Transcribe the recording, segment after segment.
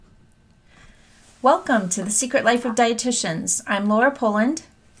Welcome to The Secret Life of Dietitians. I'm Laura Poland.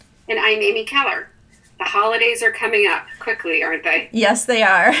 And I'm Amy Keller. The holidays are coming up quickly, aren't they? Yes, they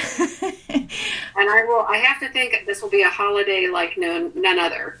are. And I have to think this will be a holiday like none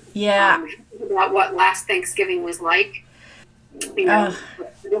other. Yeah. About what last Thanksgiving was like.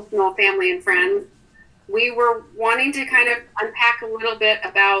 Traditional family and friends. We were wanting to kind of unpack a little bit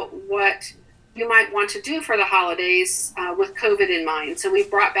about what you might want to do for the holidays with COVID in mind. So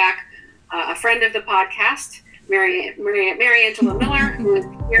we've brought back a friend of the podcast, Mary Angela Miller, who is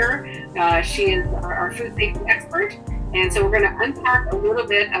here. She is our food safety expert. And so we're going to unpack a little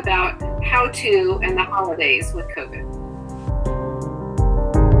bit about HowTo and the holidays with COVID.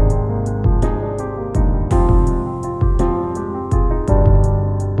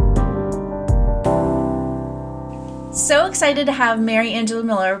 So excited to have Mary Angela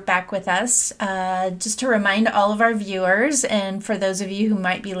Miller back with us. Just to remind all of our viewers, and for those of you who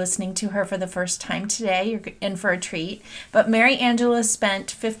might be listening to her for the first time today, you're in for a treat. But Mary Angela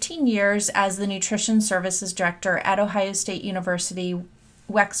spent 15 years as the Nutrition Services Director at Ohio State University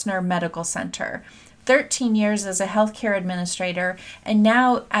Wexner Medical Center, 13 years as a healthcare administrator, and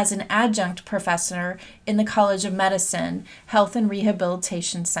now as an adjunct professor in the College of Medicine, Health and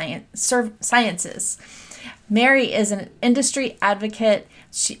Rehabilitation Sciences. Mary is an industry advocate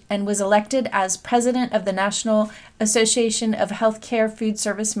and was elected as president of the National Association of Healthcare Food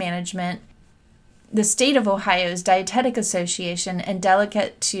Service Management, the state of Ohio's Dietetic Association, and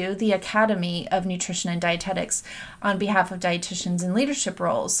delegate to the Academy of Nutrition and Dietetics on behalf of dietitians in leadership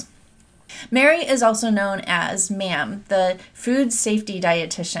roles. Mary is also known as MAM, the food safety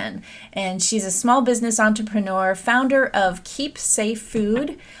dietitian, and she's a small business entrepreneur, founder of Keep Safe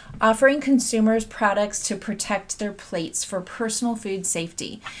Food, offering consumers products to protect their plates for personal food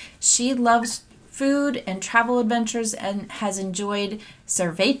safety. She loves food and travel adventures and has enjoyed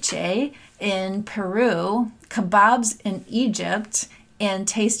ceviche in Peru, kebabs in Egypt, and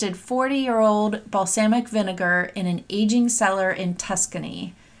tasted 40-year-old balsamic vinegar in an aging cellar in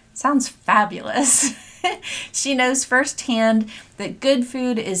Tuscany. Sounds fabulous. She knows firsthand that good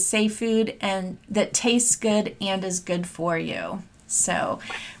food is safe food and that tastes good and is good for you. So,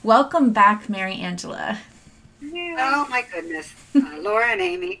 welcome back, Mary Angela. Oh, my goodness. Laura and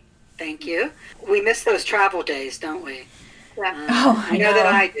Amy, thank you. We miss those travel days, don't we? Yeah. I know that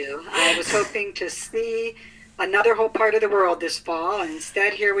I do. I was hoping to see another whole part of the world this fall, and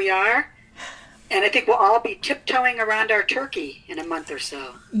instead here we are. And I think we'll all be tiptoeing around our turkey in a month or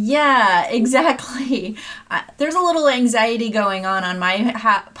so. Yeah, exactly. There's a little anxiety going on my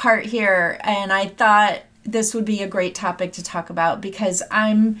part here, and I thought this would be a great topic to talk about because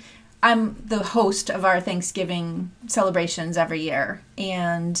I'm the host of our Thanksgiving celebrations every year,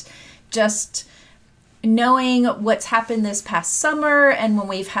 and just knowing what's happened this past summer and when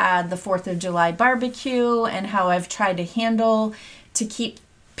we've had the 4th of July barbecue and how I've tried to handle to keep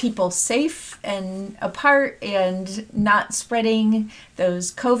people safe and apart and not spreading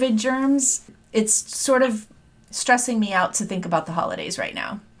those COVID germs, it's sort of stressing me out to think about the holidays right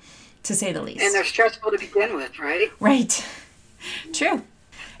now, to say the least. And they're stressful to begin with, right? Right. True.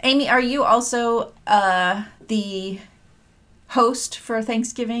 Amy, are you also the host for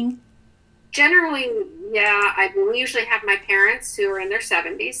Thanksgiving? Generally, yeah. We usually have my parents who are in their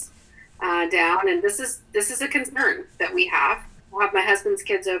 70s down, and this is a concern that we have. We'll have my husband's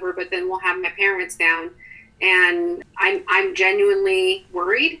kids over, but then we'll have my parents down, and I'm genuinely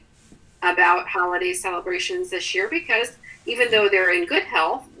worried about holiday celebrations this year because even though they're in good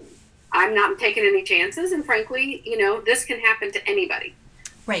health, I'm not taking any chances, and frankly, this can happen to anybody.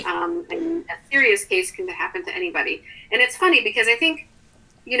 Right. And a serious case can happen to anybody. And it's funny because I think,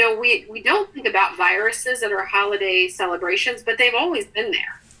 we don't think about viruses at our holiday celebrations, but they've always been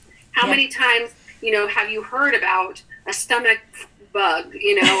there. How many times, have you heard about a stomach bug,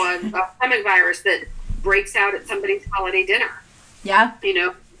 a stomach virus that breaks out at somebody's holiday dinner? Yeah.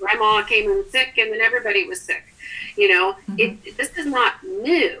 Grandma came in sick and then everybody was sick. This is not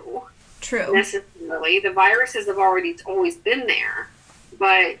new. True. Necessarily. The viruses have always been there.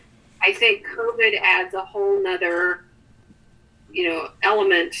 But I think COVID adds a whole nother,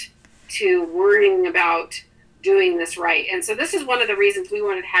 element to worrying about doing this right. And so this is one of the reasons we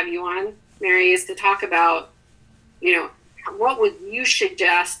wanted to have you on, Mary, is to talk about, what would you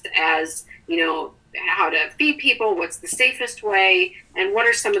suggest as, how to feed people, what's the safest way, and what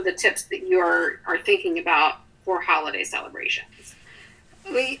are some of the tips that you are thinking about for holiday celebrations?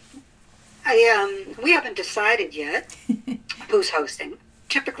 We haven't decided yet who's hosting.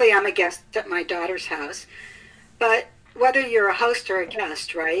 Typically, I'm a guest at my daughter's house, but whether you're a host or a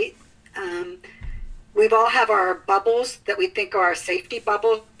guest, right? We've all have our bubbles that we think are our safety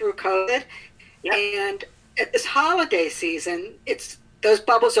bubbles through COVID, Yep. And at this holiday season, those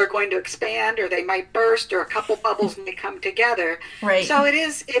bubbles are going to expand, or they might burst, or a couple bubbles may come together. Right. So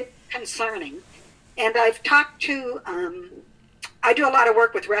it's concerning. And I've talked to, I do a lot of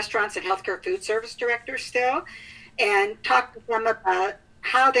work with restaurants and healthcare food service directors still, and talk to them about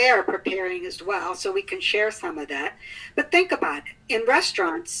how they are preparing as well, so we can share some of that. But think about it. In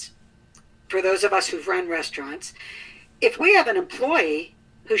restaurants, for those of us who've run restaurants, if we have an employee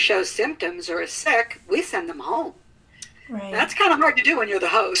who shows symptoms or is sick, we send them home. Right. That's kind of hard to do when you're the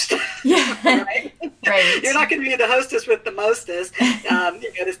host. Yeah. Right? Right. You're not going to be the hostess with the mostest. You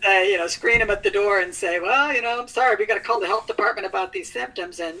got to say, screen them at the door and say, well, I'm sorry, we got to call the health department about these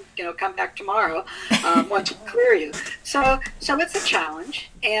symptoms and, come back tomorrow once we clear you. So it's a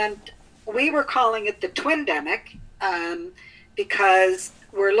challenge. And we were calling it the twindemic because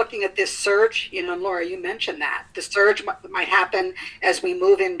we're looking at this surge. Laura, you mentioned that. The surge might happen as we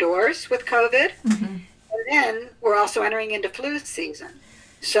move indoors with COVID. Mm-hmm. And then we're also entering into flu season.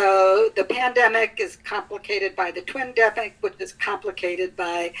 So the pandemic is complicated by the twindemic, which is complicated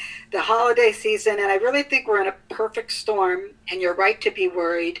by the holiday season. And I really think we're in a perfect storm, and you're right to be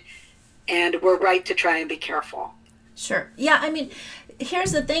worried, and we're right to try and be careful. Sure. Yeah, I mean,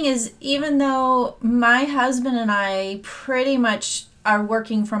 here's the thing is, even though my husband and I pretty much are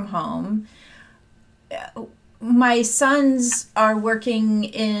working from home, my sons are working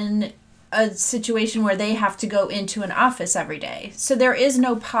in a situation where they have to go into an office every day. So there is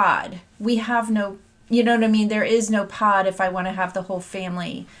no pod. We have no, you know what I mean? There is no pod if I want to have the whole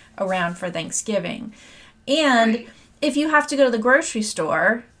family around for Thanksgiving. And right. If you have to go to the grocery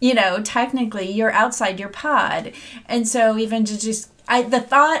store, technically you're outside your pod. And so even to the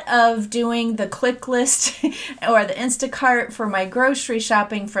thought of doing the click list or the Instacart for my grocery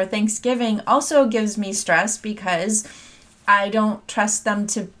shopping for Thanksgiving also gives me stress, because I don't trust them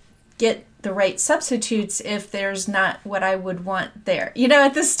to get the right substitutes if there's not what I would want there,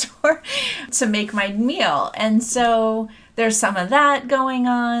 at the store to make my meal. And so there's some of that going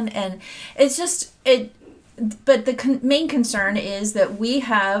on, and it's just, but the main concern is that we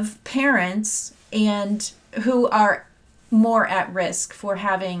have parents and who are more at risk for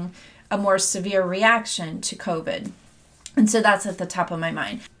having a more severe reaction to COVID. And so that's at the top of my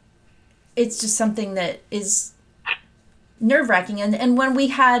mind. It's just something that is nerve-wracking. And when we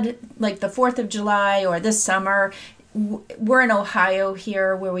had like the 4th of July or this summer, we're in Ohio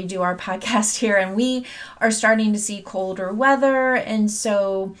here where we do our podcast here, and we are starting to see colder weather. And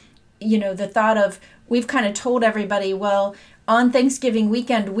so, the thought of, we've kind of told everybody, well, on Thanksgiving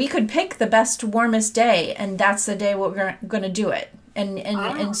weekend, we could pick the best, warmest day, and that's the day we're going to do it.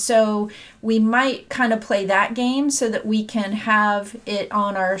 And so we might kind of play that game so that we can have it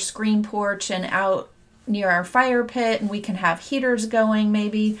on our screen porch and out near our fire pit, and we can have heaters going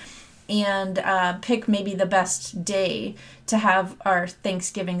maybe, and pick maybe the best day to have our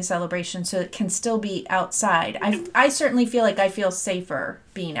Thanksgiving celebration so it can still be outside. I certainly feel like I feel safer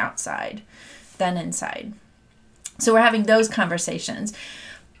being outside than inside. So we're having those conversations.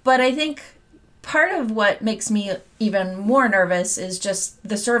 But I think part of what makes me even more nervous is just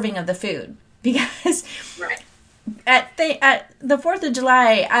the serving of the food, because right. At the 4th of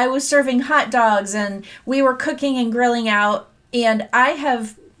July, I was serving hot dogs, and we were cooking and grilling out, and I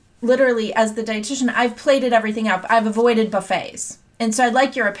have literally, as the dietitian, I've plated everything out. I've avoided buffets. And so I'd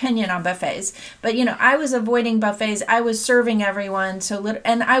like your opinion on buffets. But, I was avoiding buffets. I was serving everyone.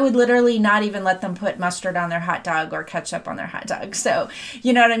 And I would literally not even let them put mustard on their hot dog or ketchup on their hot dog. So,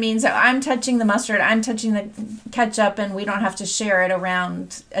 you know what I mean? So I'm touching the mustard, I'm touching the ketchup, and we don't have to share it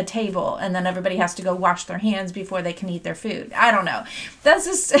around a table. And then everybody has to go wash their hands before they can eat their food. I don't know. That's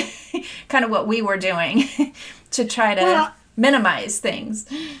just kind of what we were doing to try to minimize things.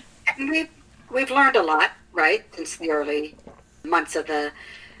 And we've learned a lot, right, since the early months of the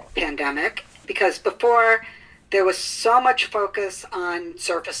pandemic, because before there was so much focus on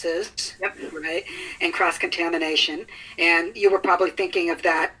surfaces, right, and cross-contamination, and you were probably thinking of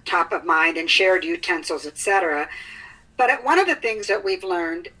that top of mind, and shared utensils, etc. But one of the things that we've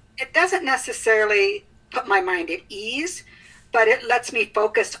learned, it doesn't necessarily put my mind at ease, but it lets me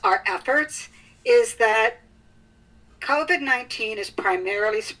focus our efforts, is that COVID-19 is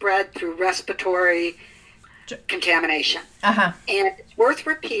primarily spread through respiratory contamination. Uh-huh. And it's worth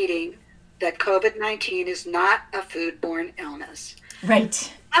repeating that COVID-19 is not a foodborne illness.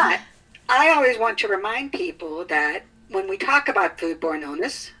 Right. But I always want to remind people that when we talk about foodborne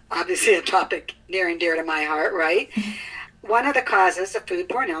illness, obviously a topic near and dear to my heart, right? One of the causes of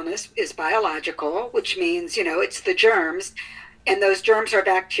foodborne illness is biological, which means, it's the germs, and those germs are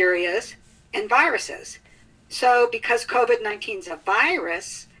bacteria and viruses. So because COVID-19 is a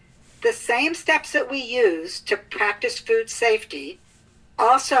virus, the same steps that we use to practice food safety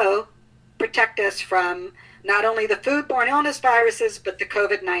also protect us from not only the foodborne illness viruses, but the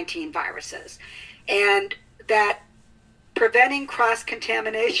COVID-19 viruses. And that preventing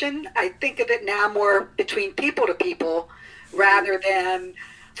cross-contamination, I think of it now more between people to people rather than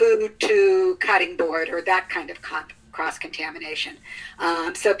food to cutting board or that kind of cross-contamination.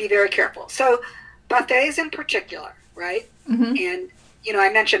 So be very careful. So buffets in particular, right? Mm-hmm. And, I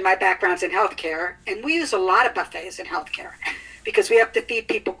mentioned my background's in healthcare, and we use a lot of buffets in healthcare because we have to feed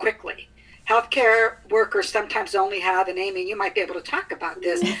people quickly. Healthcare workers sometimes only have, and Amy, you might be able to talk about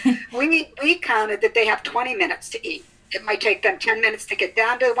this, we counted that they have 20 minutes to eat. It might take them 10 minutes to get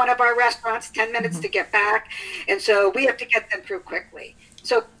down to one of our restaurants, 10 minutes to get back. And so we have to get them through quickly.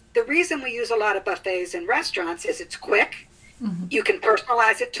 So the reason we use a lot of buffets in restaurants is it's quick. Mm-hmm. You can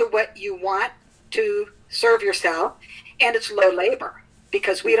personalize it to what you want to serve yourself, and it's low labor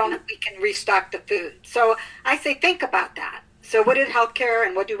because we can restock the food. So I say think about that. So what did healthcare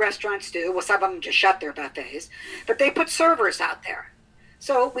and what do restaurants do? Well, some of them just shut their buffets, but they put servers out there.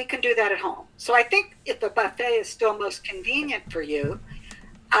 So we can do that at home. So I think if a buffet is still most convenient for you,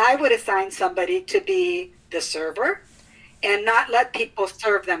 I would assign somebody to be the server and not let people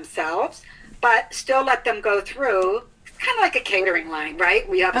serve themselves, but still let them go through, kind of like a catering line, right?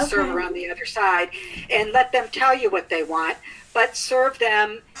 We have a server on the other side, and let them tell you what they want, but serve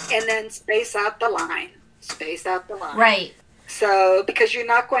them and then space out the line. Right. So, because you're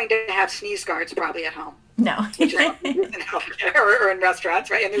not going to have sneeze guards probably at home. No. Which is in healthcare or in restaurants,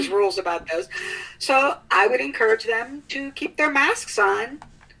 right? And there's rules about those. So I would encourage them to keep their masks on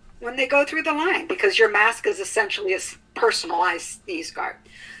when they go through the line, because your mask is essentially a personalized sneeze guard.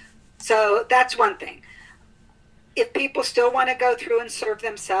 So that's one thing. If people still want to go through and serve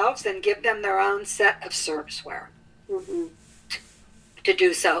themselves, then give them their own set of serviceware to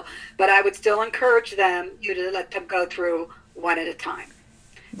do so. But I would still encourage you to let them go through one at a time.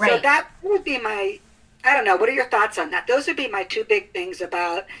 Right. So that would be I don't know, what are your thoughts on that? Those would be my two big things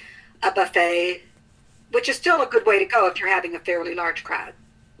about a buffet, which is still a good way to go if you're having a fairly large crowd.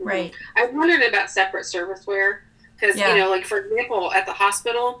 Right. I wondered about separate serviceware because, like for example, at the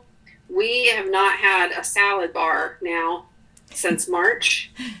hospital, we have not had a salad bar now since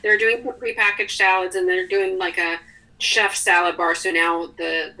March. They're doing prepackaged salads, and they're doing like a chef salad bar. So now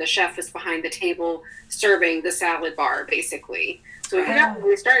the chef is behind the table serving the salad bar, basically. So we forgot when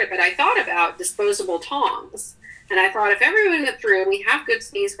we started, but I thought about disposable tongs. And I thought if everyone went through and we have good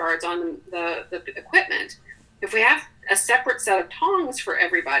sneeze guards on the equipment, if we have a separate set of tongs for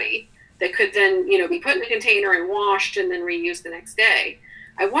everybody that could then, be put in a container and washed and then reused the next day.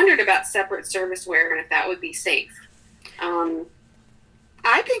 I wondered about separate serviceware and if that would be safe.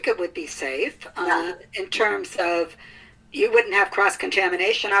 I think it would be safe in terms of you wouldn't have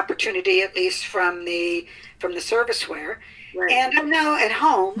cross-contamination opportunity, at least from the serviceware. Right. And I know at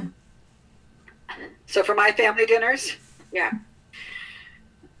home, so for my family dinners,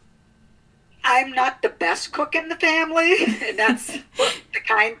 I'm not the best cook in the family, and that's the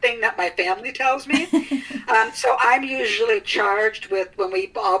kind thing that my family tells me. So I'm usually charged with, when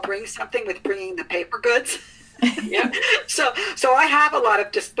we all bring something, with bringing the paper goods. So I have a lot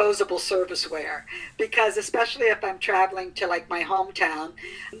of disposable serviceware because, especially if I'm traveling to like my hometown,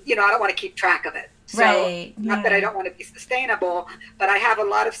 I don't want to keep track of it. So not that I don't want to be sustainable, but I have a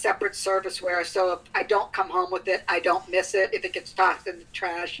lot of separate serviceware. So if I don't come home with it, I don't miss it if it gets tossed in the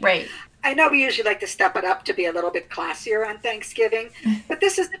trash. Right. I know we usually like to step it up to be a little bit classier on Thanksgiving, but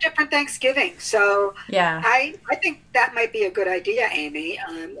this is a different Thanksgiving. So I think that might be a good idea, Amy,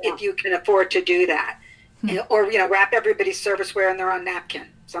 if you can afford to do that. Or, wrap everybody's serviceware in their own napkin.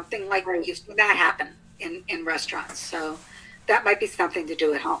 Something like you've seen that happen in restaurants. So that might be something to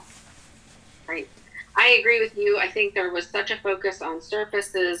do at home. Right. I agree with you. I think there was such a focus on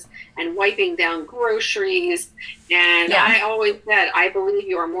surfaces and wiping down groceries. And I always said, I believe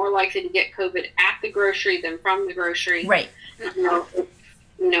you are more likely to get COVID at the grocery than from the grocery. Right.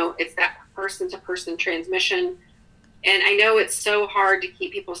 It's that person-to-person transmission. And I know it's so hard to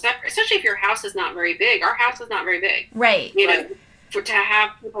keep people separate, especially if your house is not very big. Our house is not very big. Right. To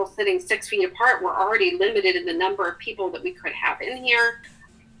have people sitting 6 feet apart, we're already limited in the number of people that we could have in here.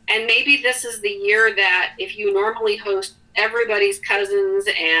 And maybe this is the year that if you normally host everybody's cousins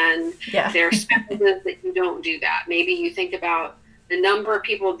and their spouses, that you don't do that. Maybe you think about the number of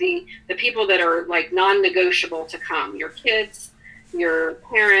people, the people that are like non-negotiable to come, your kids, your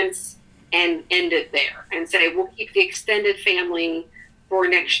parents, and end it there and say, we'll keep the extended family for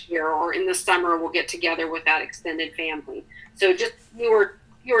next year, or in the summer, we'll get together with that extended family. So just fewer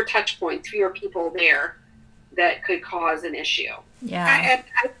touch points, fewer people there that could cause an issue. Yeah.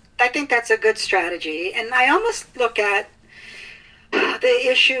 And I think that's a good strategy. And I almost look at the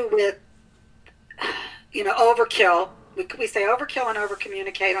issue with, overkill. We say overkill and over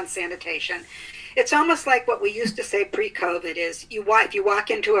communicate on sanitation. It's almost like what we used to say pre-COVID is if you walk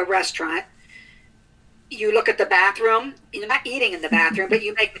into a restaurant, you look at the bathroom, you're not eating in the bathroom, but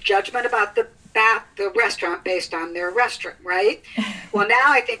you make a judgment about the restaurant based on their restroom, right? Well, now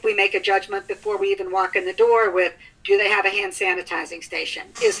I think we make a judgment before we even walk in the door with, do they have a hand sanitizing station?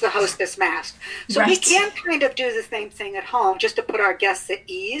 Is the hostess masked? So we can kind of do the same thing at home just to put our guests at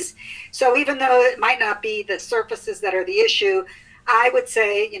ease. So even though it might not be the surfaces that are the issue, I would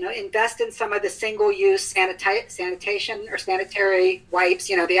say, invest in some of the single-use sanitation or sanitary wipes,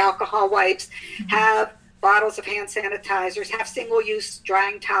 the alcohol wipes, have bottles of hand sanitizers, have single-use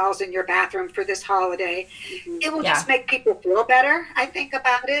drying towels in your bathroom for this holiday. It will just make people feel better, I think,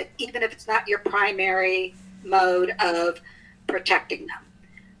 about it, even if it's not your primary mode of protecting them.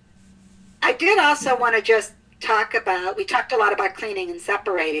 I did also want to just we talked a lot about cleaning and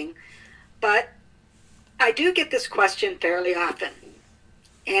separating, but I do get this question fairly often,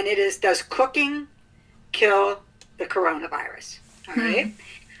 and it is, does cooking kill the coronavirus? All right.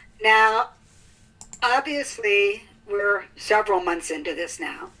 Now, obviously, we're several months into this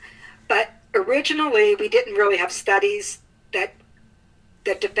now, but originally we didn't really have studies that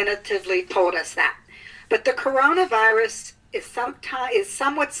definitively told us that. But the coronavirus is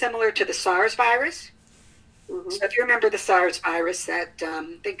somewhat similar to the SARS virus. So if you remember the SARS virus that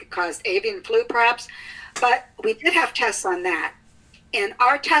I think it caused avian flu perhaps, but we did have tests on that. And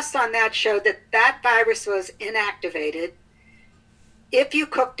our tests on that showed that virus was inactivated if you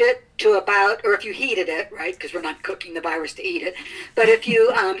cooked it to or if you heated it, right? Because we're not cooking the virus to eat it. But if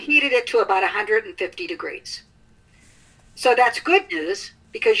you heated it to about 150 degrees. So that's good news,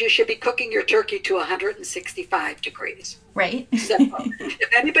 because you should be cooking your turkey to 165 degrees. Right. So if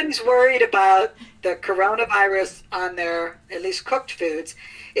anybody's worried about the coronavirus on their at least cooked foods,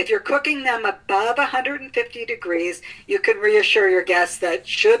 if you're cooking them above 150 degrees, you can reassure your guests that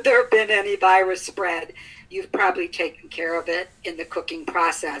should there have been any virus spread, you've probably taken care of it in the cooking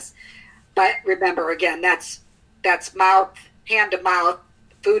process. But remember, again, that's mouth, hand to mouth,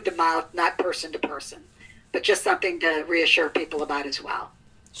 food to mouth, not person to person. But just something to reassure people about as well.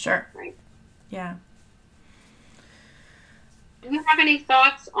 Sure. Right. Yeah. Do you have any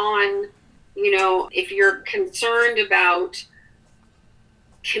thoughts on, if you're concerned about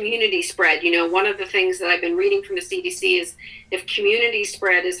community spread? One of the things that I've been reading from the CDC is if community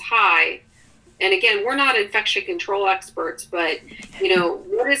spread is high, and again, we're not infection control experts, but,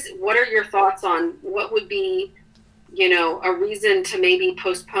 what are your thoughts on what would be, a reason to maybe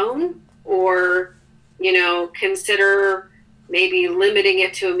postpone or, consider maybe limiting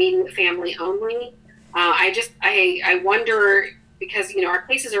it to immediate family only? I wonder, because, our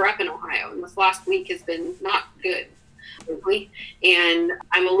cases are up in Ohio, and this last week has been not good. And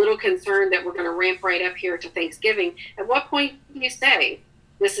I'm a little concerned that we're going to ramp right up here to Thanksgiving. At what point do you say,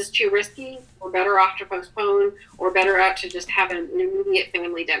 this is too risky, we're better off to postpone, or better out to just have an immediate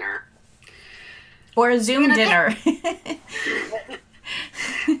family dinner? Or a Zoom dinner.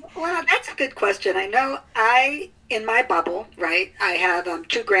 Well, that's a good question. I know in my bubble, right, I have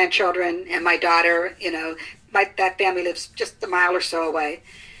 2 grandchildren and my daughter, that family lives just a mile or so away.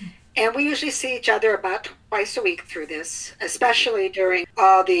 And we usually see each other about twice a week through this, especially during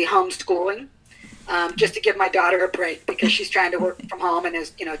all the homeschooling, just to give my daughter a break because she's trying to work from home and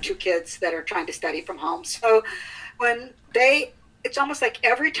has, 2 kids that are trying to study from home. So it's almost like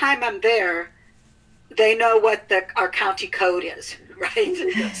every time I'm there, they know what our county code is,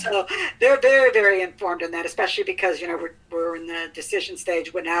 right? So they're very, very informed in that, especially because, we're in the decision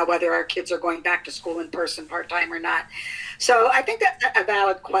stage now whether our kids are going back to school in person part-time or not. So I think that's a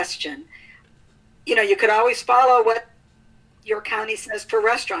valid question. You could always follow what your county says for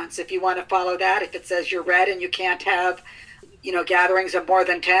restaurants if you want to follow that. If it says you're red and you can't have, gatherings of more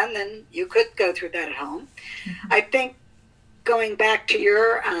than 10, then you could go through that at home. Mm-hmm. I think going back to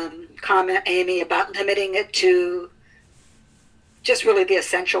your comment, Amy, about limiting it to just really the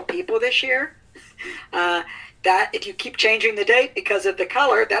essential people this year, that if you keep changing the date because of the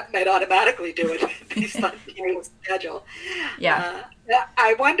color, that might automatically do it based on people's schedule. Yeah.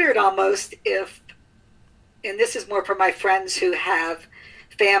 I wondered almost if, and this is more for my friends who have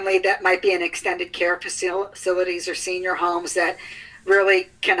family that might be in extended care facilities or senior homes that really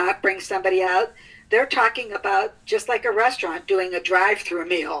cannot bring somebody out. They're talking about, just like a restaurant, doing a drive-through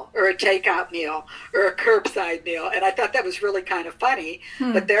meal or a takeout meal or a curbside meal. And I thought that was really kind of funny.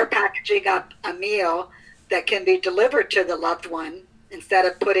 But they're packaging up a meal that can be delivered to the loved one instead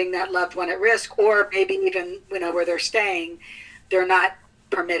of putting that loved one at risk, or maybe even, where they're staying, they're not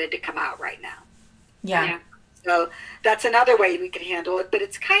permitted to come out right now. Yeah. So that's another way we can handle it, but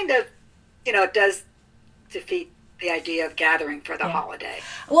it's kind of, it does defeat the idea of gathering for the holiday.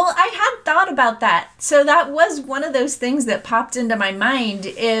 Well, I had thought about that. So that was one of those things that popped into my mind.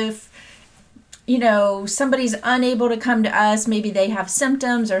 If, somebody's unable to come to us, maybe they have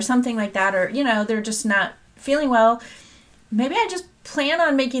symptoms or something like that, or, they're just not feeling well, maybe I just plan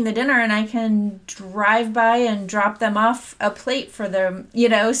on making the dinner and I can drive by and drop them off a plate for them,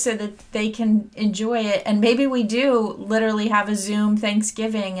 so that they can enjoy it. And maybe we do literally have a Zoom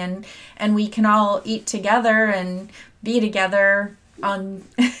Thanksgiving and we can all eat together and be together on,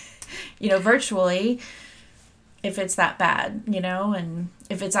 virtually, if it's that bad, and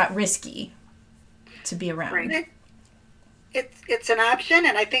if it's that risky to be around. Right. It's an option,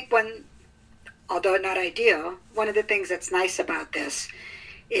 and I think although not ideal, one of the things that's nice about this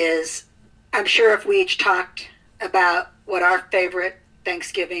is I'm sure if we each talked about what our favorite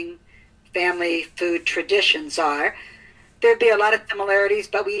Thanksgiving family food traditions are, there'd be a lot of similarities,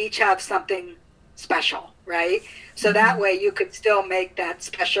 but we each have something special, right? So that way you could still make that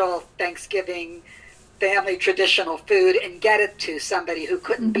special Thanksgiving family traditional food and get it to somebody who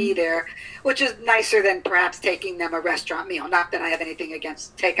couldn't be there, which is nicer than perhaps taking them a restaurant meal. Not that I have anything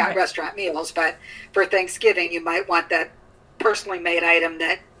against takeout restaurant meals, but for Thanksgiving, you might want that personally made item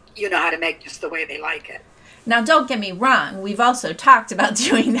that you know how to make just the way they like it. Now, don't get me wrong. We've also talked about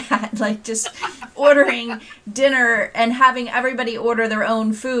doing that, like just ordering dinner and having everybody order their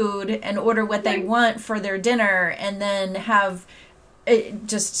own food and order what they want for their dinner, and then have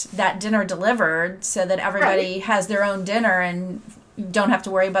just that dinner delivered so that everybody has their own dinner, and you don't have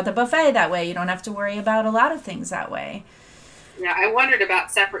to worry about the buffet that way. You don't have to worry about a lot of things that way. Yeah, I wondered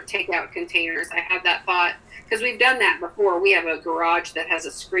about separate takeout containers. I had that thought because we've done that before. We have a garage that has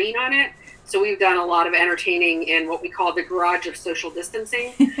a screen on it. So we've done a lot of entertaining in what we call the garage of social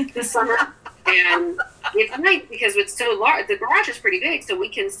distancing this summer. And it's nice because it's so large. The garage is pretty big, so we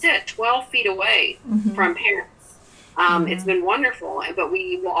can sit 12 feet away from parents. It's been wonderful, but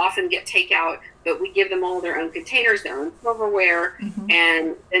we will often get takeout, but we give them all their own containers, their own silverware,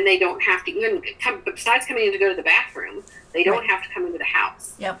 and then they don't have to even come, besides coming in to go to the bathroom, they don't have to come into the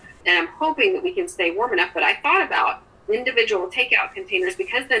house. Yep. And I'm hoping that we can stay warm enough, but I thought about individual takeout containers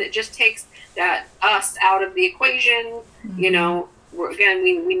because then it just takes that us out of the equation. We're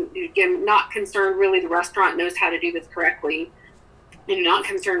again not concerned really. The restaurant knows how to do this correctly. And not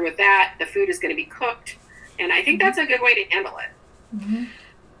concerned with that. The food is going to be cooked. And I think that's a good way to handle it.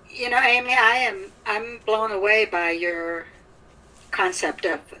 Amy, I'm blown away by your concept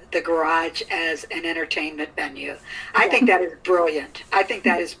of the garage as an entertainment venue. I think that is brilliant. I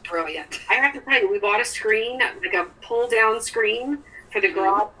have to tell you, we bought a screen, like a pull-down screen for the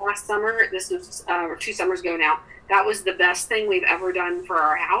garage last summer. This was 2 summers ago now. That was the best thing we've ever done for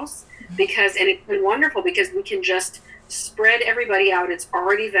our house and it's been wonderful because we can just spread everybody out. It's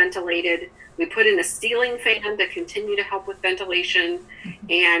already ventilated. We put in a ceiling fan to continue to help with ventilation,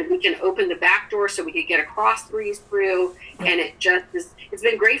 and we can open the back door so we could get a cross breeze through. And it's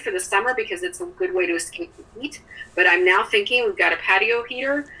been great for the summer because it's a good way to escape the heat. But I'm now thinking we've got a patio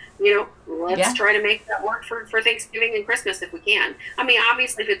heater. Let's try to make that work for Thanksgiving and Christmas if we can. I mean,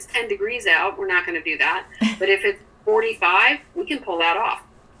 obviously, if it's 10 degrees out, we're not going to do that. But if it's 45, we can pull that off.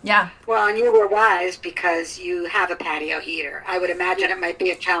 Yeah. Well, and you were wise because you have a patio heater. I would imagine it might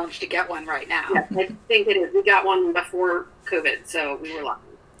be a challenge to get one right now. Yeah, I think it is. We got one before COVID, so we were lucky.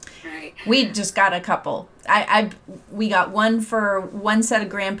 Right. We just got a couple. We got one for one set of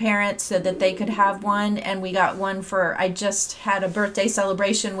grandparents so that they could have one, and we got one for, I just had a birthday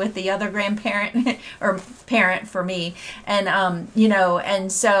celebration with the other grandparent or parent for me, and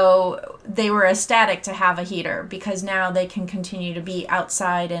and so they were ecstatic to have a heater because now they can continue to be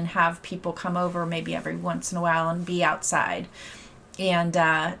outside and have people come over maybe every once in a while and be outside. And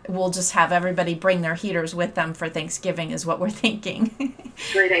we'll just have everybody bring their heaters with them for Thanksgiving is what we're thinking.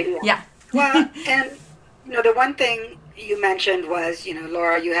 Great idea. Yeah. Well, and, the one thing you mentioned was,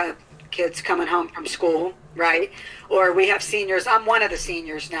 Laura, you have kids coming home from school, right? Or we have seniors. I'm one of the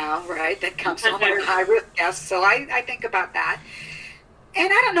seniors now, right, that comes home with high-risk guests. So I think about that.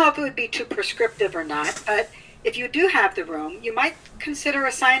 And I don't know if it would be too prescriptive or not, but if you do have the room, you might consider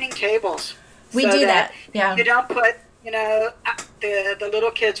assigning tables. We do that, yeah. You don't put the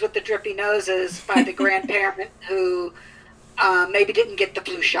little kids with the drippy noses by the grandparent who maybe didn't get the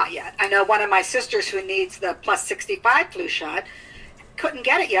flu shot yet. I know one of my sisters who needs the plus 65 flu shot couldn't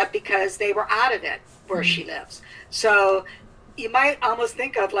get it yet because they were out of it where she lives. So you might almost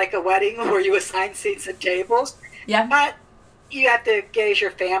think of like a wedding where you assign seats and tables. Yeah. But you have to gauge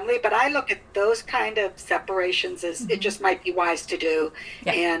your family, but I look at those kind of separations as it just might be wise to do,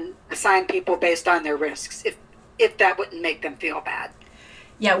 and assign people based on their risks, if that wouldn't make them feel bad.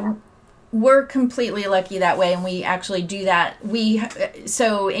 Yeah, we're completely lucky that way, and we actually do that.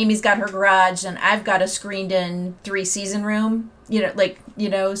 So Amy's got her garage, and I've got a screened-in 3-season room.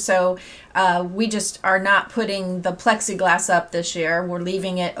 So we just are not putting the plexiglass up this year. We're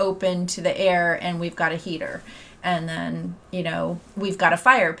leaving it open to the air, and we've got a heater. And then, we've got a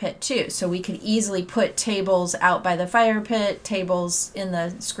fire pit too. So we could easily put tables out by the fire pit, tables in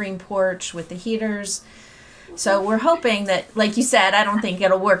the screen porch with the heaters. So we're hoping that, like you said, I don't think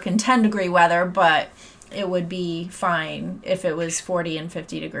it'll work in 10-degree weather, but it would be fine if it was 40 and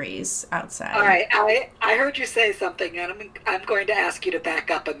 50 degrees outside. All right. I heard you say something, and I'm going to ask you to back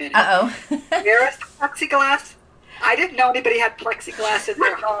up a minute. Uh-oh. Where is the plexiglass? I didn't know anybody had plexiglass in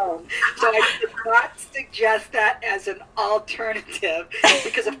their home, so I did not suggest that as an alternative,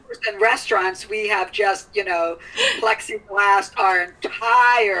 because of course in restaurants we have just, plexiglass our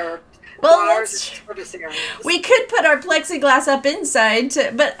entire bars and service areas. We could put our plexiglass up inside,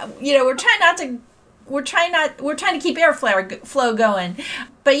 but we're trying to keep airflow going.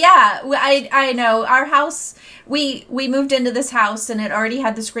 But yeah, I know our house, we moved into this house and it already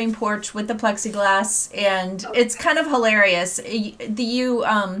had the screen porch with the plexiglass, and it's kind of hilarious. It's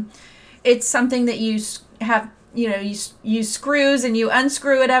something that you have, you use screws and you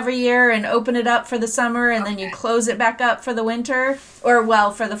unscrew it every year and open it up for the summer, and then you close it back up for the winter, for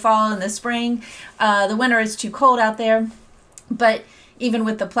the fall and the spring. The winter is too cold out there, but even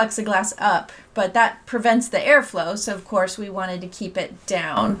with the plexiglass up, but that prevents the airflow, so of course we wanted to keep it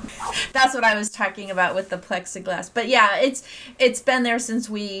down. That's what I was talking about with the plexiglass. But yeah, it's been there since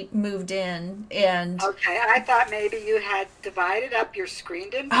we moved in. And okay, I thought maybe you had divided up your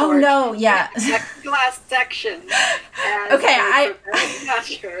screened-in porch. Oh no, yeah. Plexiglass section. Okay, I'm not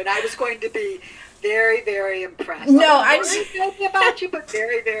sure, and I was going to be very, very impressed. No, I'm very about you, but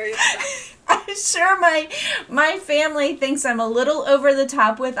very, very impressed. I'm sure my family thinks I'm a little over the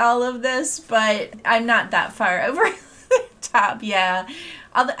top with all of this, but I'm not that far over the top. Yeah,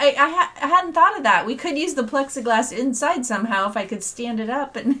 I hadn't thought of that. We could use the plexiglass inside somehow if I could stand it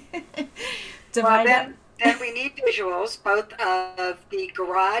up and divide up. Then we need visuals, both of the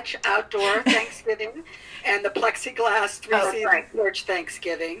garage outdoor Thanksgiving and the plexiglass 3-season porch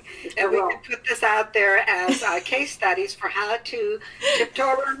Thanksgiving. And we can put this out there as case studies for how to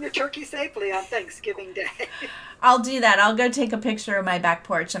tiptoe around your turkey safely on Thanksgiving Day. I'll do that. I'll go take a picture of my back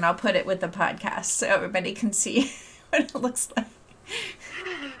porch and I'll put it with the podcast so everybody can see what it looks like.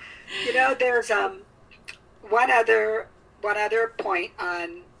 There's one other point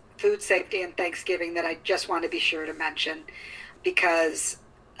on food safety and Thanksgiving that I just want to be sure to mention, because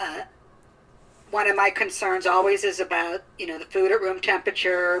one of my concerns always is about, the food at room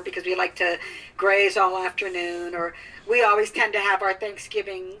temperature, because we like to graze all afternoon, or we always tend to have our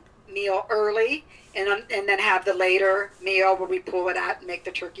Thanksgiving meal early and then have the later meal where we pull it out and make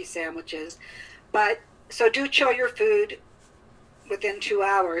the turkey sandwiches. But so do chill your food within 2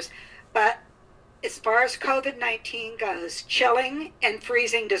 hours. But as far as COVID-19 goes, chilling and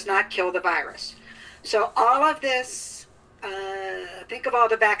freezing does not kill the virus. So all of this, think of all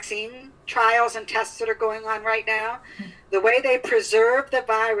the vaccine trials and tests that are going on right now. The way they preserve the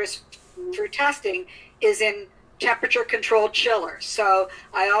virus through testing is in temperature-controlled chillers. So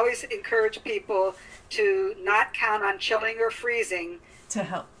I always encourage people to not count on chilling or freezing to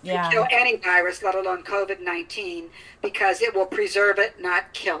help to kill any virus, let alone COVID-19, because it will preserve it,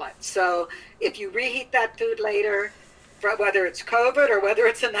 not kill it. So if you reheat that food later, whether it's COVID or whether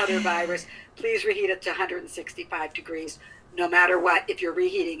it's another virus, please reheat it to 165 degrees. No matter what, if you're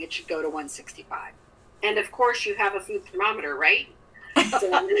reheating, it should go to 165. And of course, you have a food thermometer, right? So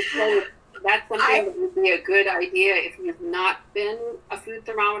that's something that would be a good idea if you've not been a food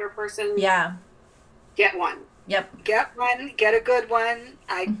thermometer person. Yeah. Get one. Yep. Get one. Get a good one.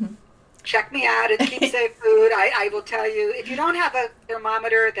 Check me out at Keep Safe Food. I will tell you, if you don't have a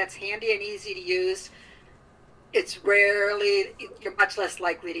thermometer that's handy and easy to use, you're much less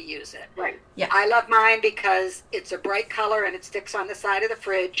likely to use it. Right. Yeah. I love mine because it's a bright color and it sticks on the side of the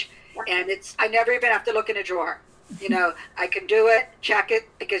fridge, and I never even have to look in a drawer. I can do it, check it,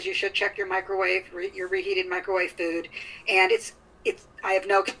 because you should check your microwave, your reheated microwave food, and I have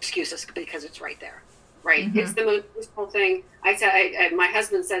no excuses because it's right there. Right. Mm-hmm. It's the most useful thing. My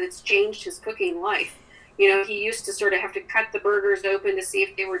husband said it's changed his cooking life. He used to sort of have to cut the burgers open to see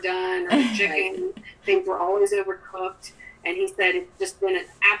if they were done, or the chicken. Things were always overcooked. And he said it's just been an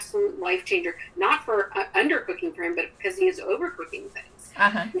absolute life changer, not for undercooking for him, but because he is overcooking things.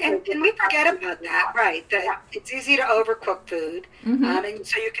 Uh-huh. And we forget about that, right? That it's easy to overcook food, and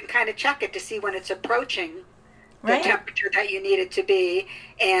so you can kind of check it to see when it's approaching the Right. temperature that you need it to be,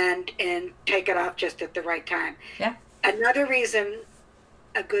 and take it off just at the right time. Yeah. Another reason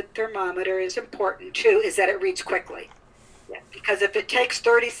a good thermometer is important too is that it reads quickly. Yeah. Because if it takes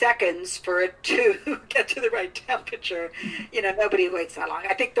 30 seconds for it to get to the right temperature, nobody waits that long.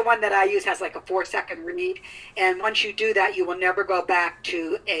 I think the one that I use has like a 4-second read. And once you do that, you will never go back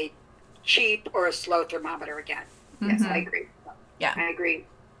to a cheap or a slow thermometer again. Yes, I agree. Yeah. I agree.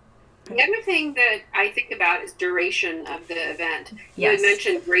 The other thing that I think about is duration of the event. You Yes. had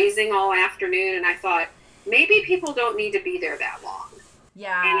mentioned grazing all afternoon, and I thought maybe people don't need to be there that long.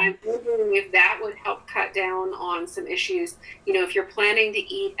 Yeah. And I'm wondering if that would help cut down on some issues. If you're planning to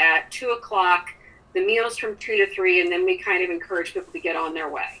eat at 2 o'clock, the meal's from 2 to 3, and then we kind of encourage people to get on their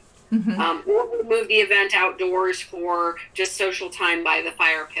way. Or we'll move the event outdoors for just social time by the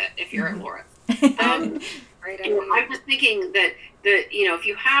fire pit if you're at Laura's. Right. I'm just thinking that if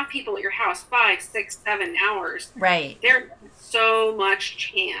you have people at your house 5, 6, 7 hours, Right. there's so much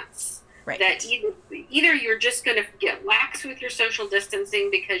chance Right. that either you're just going to get lax with your social distancing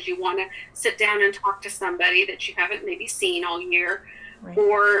because you want to sit down and talk to somebody that you haven't maybe seen all year, Right.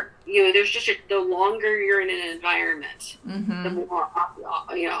 or there's just the longer you're in an environment, the more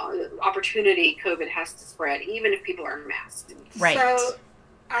opportunity COVID has to spread, even if people are masked. Right. So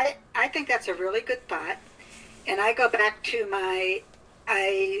I think that's a really good thought. And I go back to in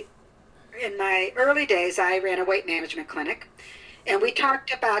my early days, I ran a weight management clinic. And we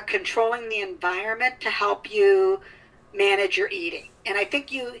talked about controlling the environment to help you manage your eating. And I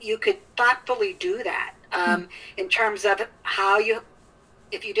think you could thoughtfully do that in terms of how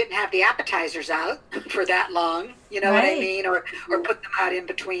if you didn't have the appetizers out for that long, you know what I mean? Or put them out in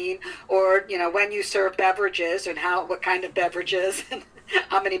between, or, when you serve beverages and what kind of beverages and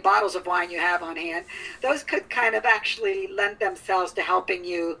how many bottles of wine you have on hand. Those could kind of actually lend themselves to helping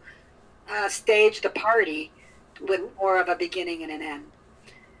you stage the party with more of a beginning and an end.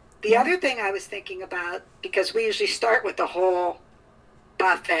 The other thing I was thinking about, because we usually start with the whole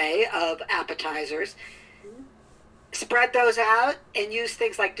buffet of appetizers, spread those out and use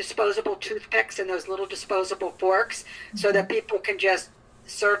things like disposable toothpicks and those little disposable forks so that people can just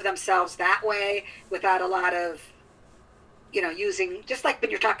serve themselves that way without a lot of, using, just like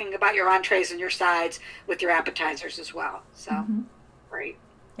when you're talking about your entrees and your sides with your appetizers as well. So, Right.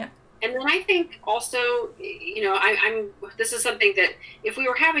 Yeah. And then I think also, this is something that if we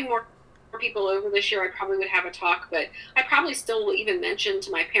were having more people over this year, I probably would have a talk, but I probably still will even mention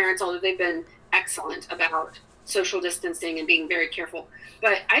to my parents, although they've been excellent about social distancing and being very careful.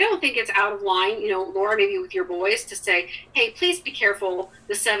 But I don't think it's out of line, Laura, maybe with your boys, to say, hey, please be careful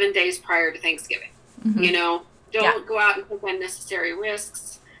the 7 days prior to Thanksgiving. Don't go out and take unnecessary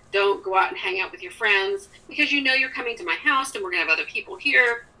risks. Don't go out and hang out with your friends because you're coming to my house and we're going to have other people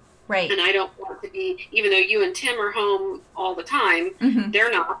here. Right. And I don't want to be, even though you and Tim are home all the time, they're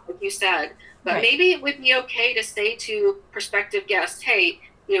not, like you said. But maybe it would be okay to say to prospective guests, hey,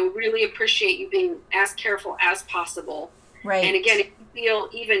 really appreciate you being as careful as possible. Right. And again, if you feel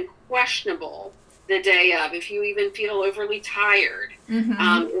even questionable the day of, if you even feel overly tired,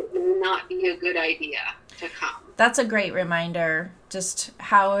 it may not be a good idea to come. That's a great reminder. Just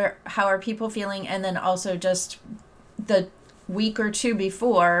how are people feeling, and then also just the week or two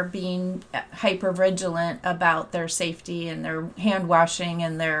before being hyper vigilant about their safety and their hand washing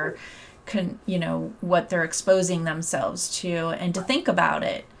and their what they're exposing themselves to, and to think about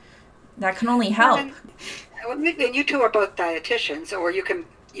it. That can only help. And you two are both dietitians, or you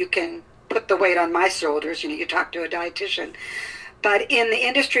can put the weight on my shoulders. You talk to a dietitian. But in the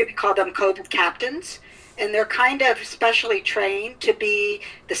industry, we call them COVID captains, and they're kind of specially trained to be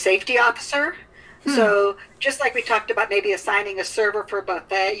the safety officer. So just like we talked about maybe assigning a server for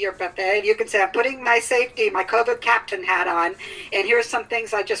your buffet, you can say, I'm putting my COVID captain hat on, and here's some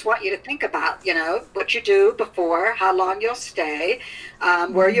things I just want you to think about, what you do before, how long you'll stay,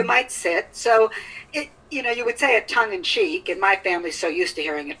 where you might sit. So, you would say it tongue in cheek, and my family's so used to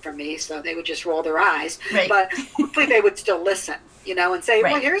hearing it from me, so they would just roll their eyes. Right. But hopefully they would still listen. And say,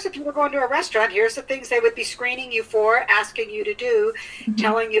 Right. well, here's if you were going to a restaurant, here's the things they would be screening you for, asking you to do,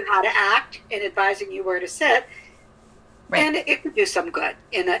 telling you how to act, and advising you where to sit. Right. And it could do some good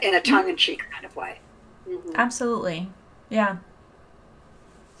in a tongue-in-cheek kind of way. Absolutely. Yeah.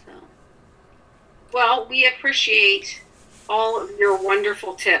 So. Well, we appreciate all of your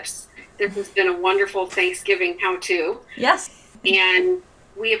wonderful tips. This has been a wonderful Thanksgiving how-to. Yes. And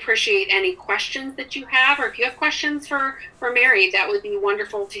we appreciate any questions that you have, or if you have questions for Mary, that would be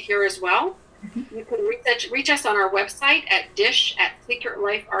wonderful to hear as well. You can reach us on our website at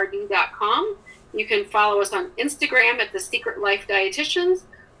dish@secretliferd.com. You can follow us on Instagram at The Secret Life Dietitians,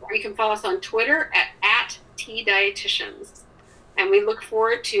 or you can follow us on Twitter at @tdietitians. And we look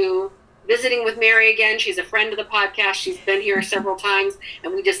forward to visiting with Mary again. She's a friend of the podcast. She's been here several times,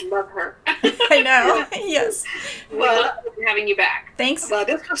 and we just love her. I know. Yes. We look forward to having you back. Thanks. Well,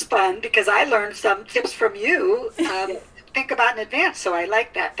 this was fun because I learned some tips from you. Think about in advance, so I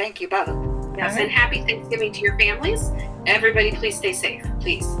like that. Thank you both. Yes, and happy Thanksgiving to your families. Everybody, please stay safe,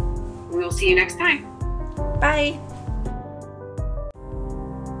 please. We will see you next time. Bye.